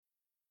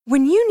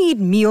When you need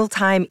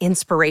mealtime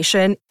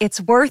inspiration,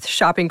 it's worth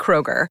shopping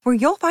Kroger, where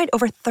you'll find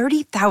over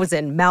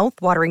 30,000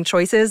 mouth-watering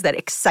choices that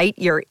excite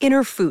your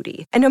inner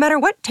foodie. And no matter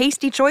what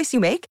tasty choice you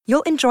make,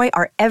 you'll enjoy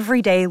our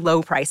everyday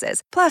low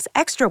prices, plus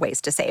extra ways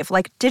to save,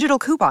 like digital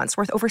coupons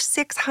worth over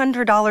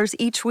 $600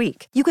 each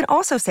week. You can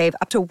also save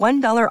up to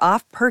 $1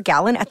 off per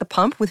gallon at the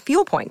pump with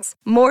fuel points.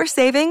 More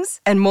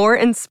savings and more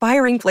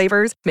inspiring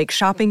flavors make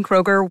shopping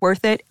Kroger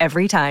worth it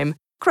every time.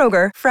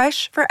 Kroger,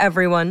 fresh for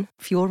everyone.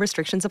 Fuel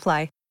restrictions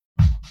apply.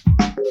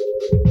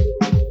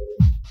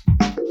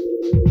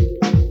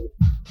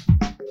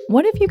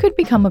 What if you could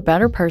become a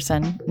better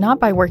person, not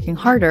by working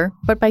harder,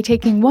 but by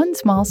taking one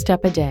small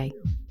step a day?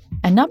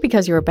 And not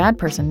because you're a bad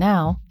person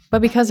now,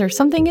 but because there's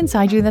something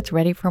inside you that's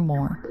ready for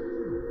more.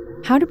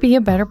 How to Be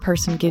a Better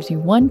Person gives you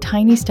one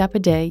tiny step a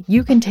day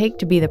you can take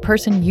to be the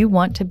person you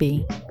want to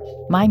be.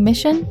 My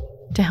mission?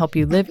 To help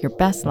you live your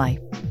best life.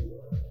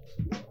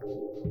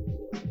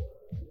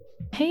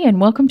 Hey,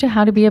 and welcome to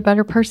How to Be a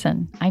Better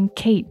Person. I'm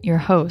Kate, your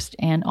host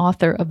and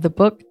author of the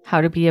book,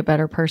 How to Be a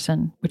Better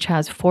Person, which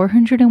has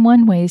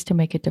 401 ways to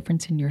make a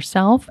difference in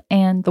yourself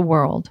and the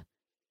world.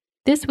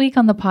 This week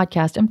on the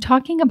podcast, I'm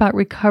talking about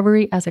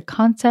recovery as a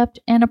concept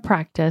and a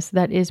practice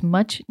that is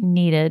much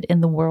needed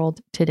in the world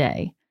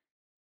today.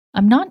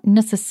 I'm not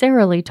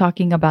necessarily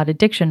talking about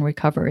addiction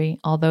recovery,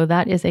 although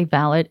that is a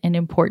valid and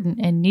important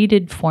and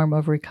needed form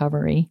of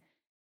recovery.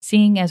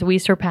 Seeing as we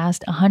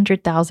surpassed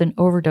 100,000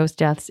 overdose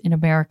deaths in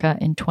America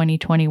in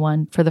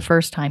 2021 for the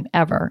first time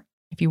ever.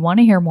 If you want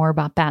to hear more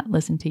about that,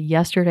 listen to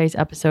yesterday's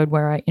episode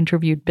where I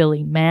interviewed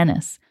Billy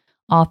Maness,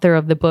 author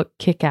of the book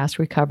Kick-Ass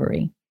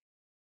Recovery.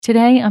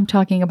 Today, I'm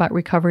talking about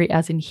recovery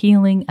as in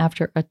healing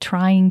after a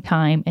trying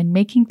time and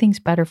making things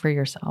better for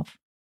yourself.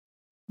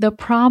 The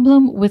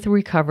problem with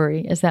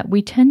recovery is that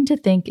we tend to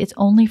think it's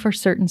only for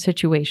certain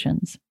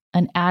situations.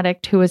 An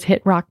addict who has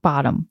hit rock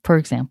bottom, for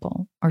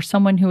example, or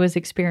someone who has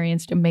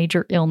experienced a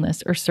major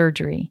illness or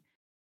surgery.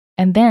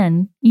 And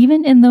then,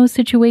 even in those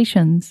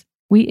situations,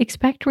 we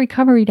expect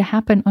recovery to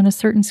happen on a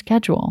certain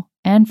schedule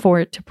and for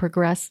it to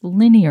progress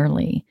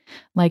linearly,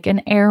 like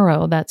an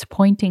arrow that's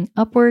pointing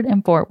upward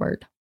and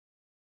forward.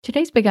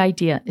 Today's big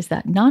idea is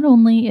that not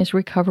only is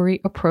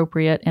recovery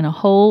appropriate in a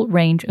whole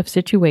range of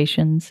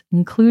situations,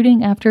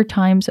 including after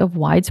times of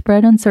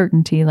widespread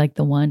uncertainty like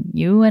the one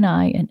you and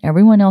I and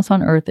everyone else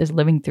on earth is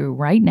living through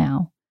right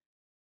now,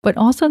 but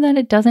also that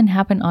it doesn't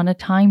happen on a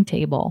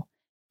timetable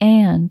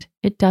and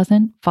it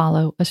doesn't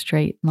follow a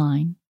straight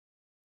line.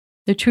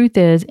 The truth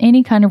is,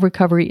 any kind of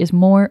recovery is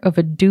more of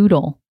a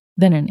doodle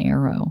than an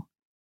arrow.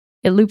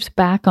 It loops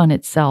back on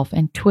itself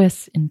and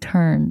twists and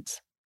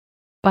turns.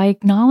 By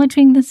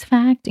acknowledging this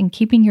fact and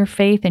keeping your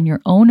faith in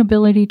your own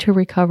ability to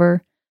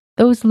recover,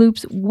 those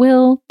loops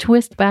will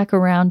twist back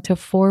around to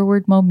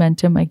forward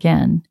momentum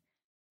again,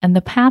 and the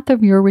path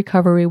of your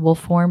recovery will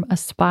form a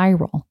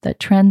spiral that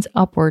trends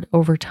upward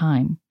over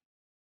time.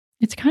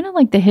 It's kind of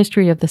like the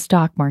history of the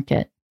stock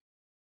market.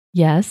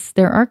 Yes,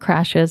 there are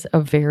crashes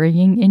of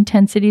varying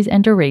intensities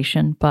and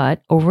duration,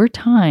 but over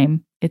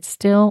time, it's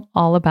still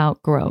all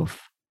about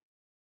growth.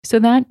 So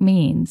that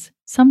means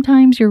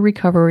sometimes your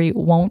recovery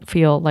won't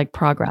feel like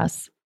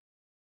progress.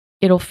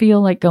 It'll feel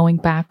like going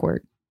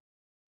backward.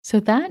 So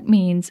that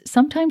means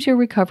sometimes your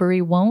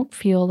recovery won't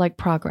feel like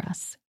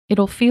progress.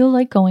 It'll feel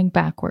like going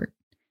backward.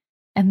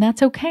 And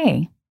that's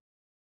okay.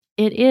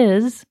 It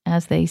is,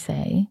 as they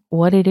say,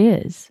 what it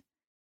is.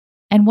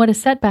 And what a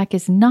setback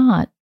is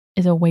not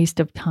is a waste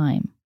of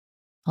time.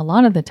 A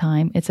lot of the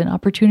time, it's an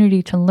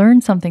opportunity to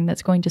learn something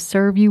that's going to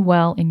serve you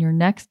well in your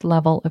next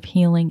level of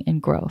healing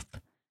and growth.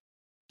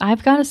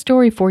 I've got a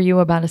story for you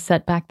about a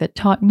setback that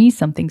taught me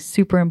something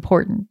super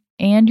important,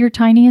 and your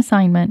tiny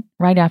assignment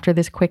right after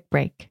this quick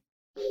break.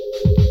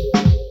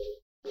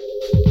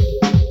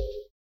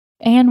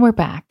 And we're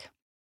back.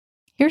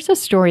 Here's a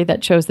story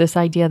that shows this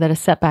idea that a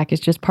setback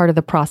is just part of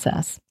the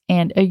process,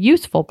 and a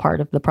useful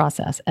part of the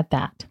process at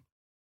that.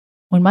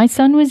 When my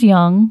son was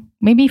young,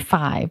 maybe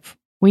 5,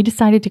 we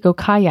decided to go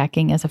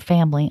kayaking as a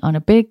family on a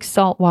big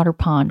saltwater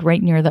pond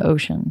right near the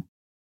ocean.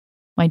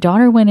 My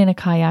daughter went in a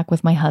kayak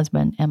with my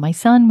husband, and my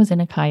son was in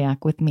a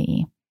kayak with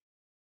me.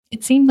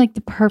 It seemed like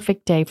the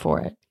perfect day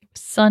for it. It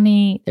was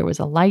sunny, there was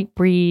a light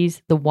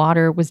breeze, the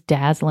water was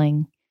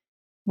dazzling.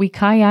 We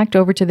kayaked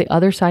over to the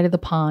other side of the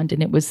pond,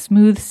 and it was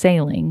smooth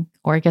sailing,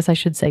 or I guess I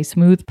should say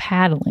smooth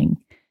paddling.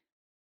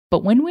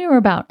 But when we were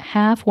about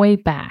halfway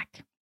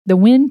back, the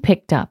wind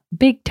picked up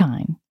big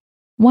time.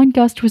 One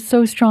gust was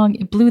so strong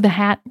it blew the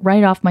hat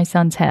right off my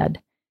son's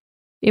head.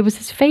 It was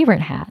his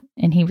favorite hat,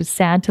 and he was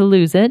sad to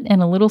lose it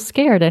and a little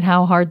scared at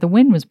how hard the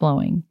wind was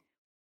blowing.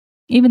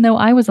 Even though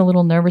I was a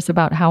little nervous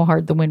about how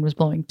hard the wind was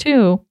blowing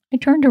too, I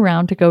turned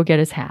around to go get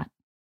his hat.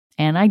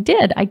 And I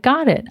did. I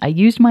got it. I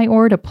used my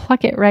oar to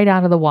pluck it right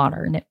out of the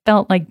water, and it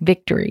felt like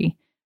victory.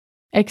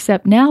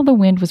 Except now the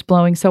wind was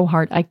blowing so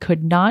hard I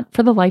could not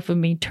for the life of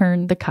me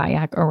turn the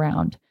kayak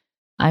around.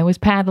 I was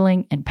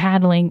paddling,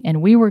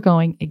 and we were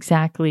going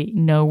exactly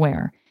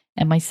nowhere.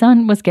 And my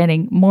son was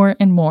getting more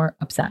and more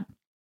upset.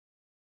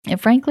 And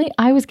frankly,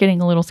 I was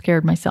getting a little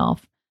scared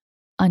myself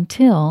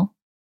until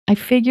I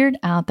figured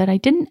out that I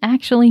didn't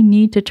actually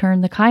need to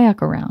turn the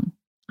kayak around.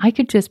 I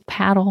could just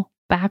paddle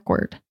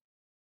backward.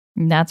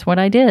 And that's what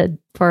I did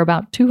for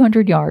about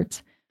 200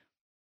 yards.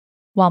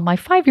 While my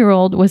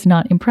 5-year-old was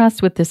not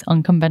impressed with this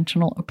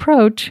unconventional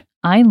approach,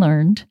 I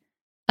learned,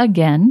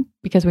 again,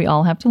 because we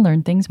all have to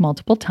learn things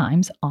multiple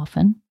times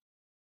often,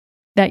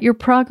 that your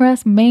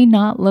progress may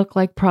not look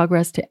like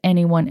progress to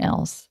anyone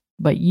else,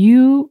 but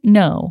you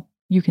know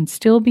you can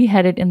still be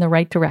headed in the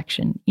right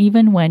direction,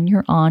 even when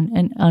you're on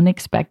an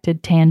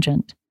unexpected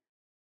tangent.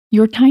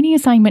 Your tiny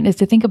assignment is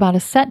to think about a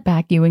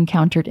setback you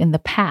encountered in the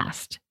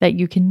past that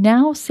you can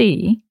now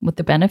see, with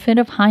the benefit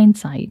of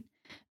hindsight,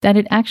 that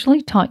it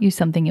actually taught you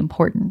something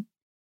important.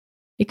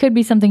 It could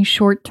be something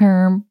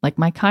short-term, like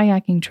my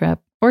kayaking trip,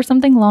 or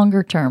something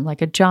longer-term,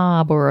 like a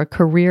job or a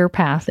career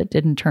path that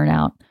didn't turn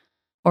out,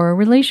 or a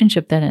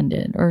relationship that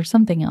ended, or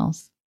something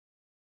else.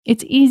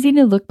 It's easy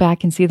to look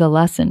back and see the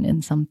lesson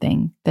in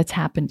something that's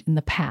happened in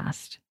the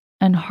past,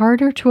 and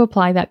harder to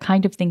apply that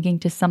kind of thinking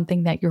to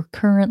something that you're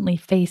currently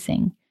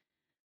facing.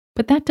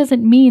 But that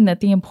doesn't mean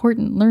that the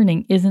important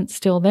learning isn't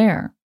still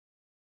there.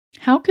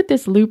 How could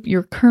this loop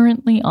you're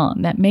currently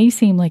on, that may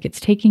seem like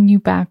it's taking you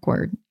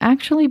backward,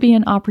 actually be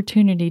an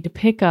opportunity to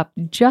pick up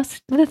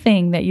just the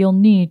thing that you'll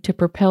need to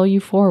propel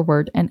you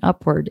forward and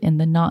upward in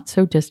the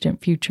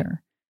not-so-distant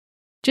future?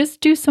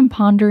 Just do some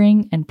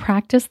pondering and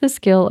practice the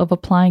skill of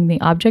applying the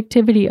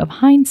objectivity of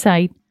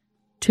hindsight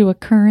to a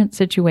current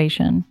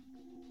situation.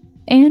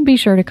 And be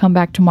sure to come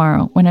back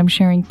tomorrow when I'm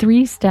sharing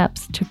 3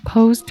 steps to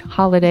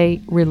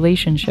post-holiday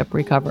relationship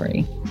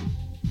recovery.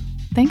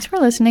 Thanks for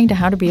listening to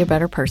How to Be a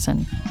Better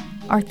Person.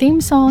 Our theme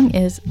song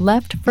is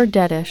Left for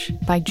Deadish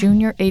by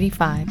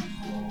Junior85.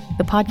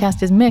 The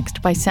podcast is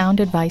mixed by Sound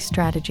Advice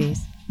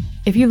Strategies.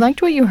 If you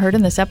liked what you heard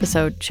in this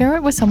episode, share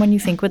it with someone you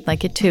think would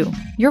like it too.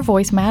 Your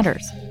voice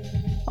matters.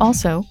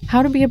 Also,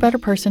 How to Be a Better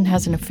Person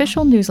has an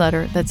official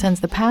newsletter that sends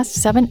the past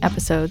 7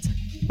 episodes,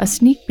 a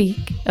sneak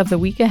peek of the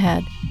week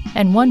ahead,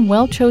 and one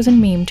well-chosen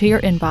meme to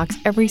your inbox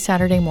every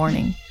Saturday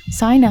morning.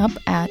 Sign up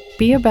at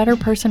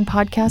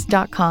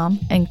beabetterpersonpodcast.com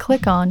and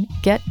click on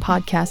Get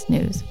Podcast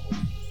News.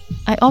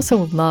 I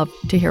also love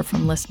to hear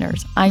from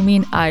listeners. I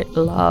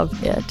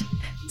love it.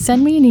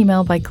 Send me an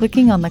email by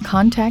clicking on the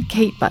Contact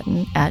Kate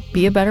button at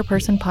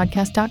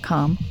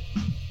beabetterpersonpodcast.com.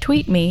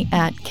 Tweet me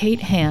at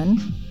Kate Han,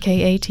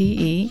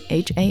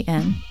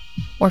 Katehan,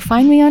 or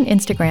find me on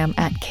Instagram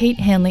at Kate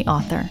Hanley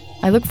Author.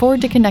 I look forward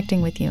to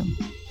connecting with you.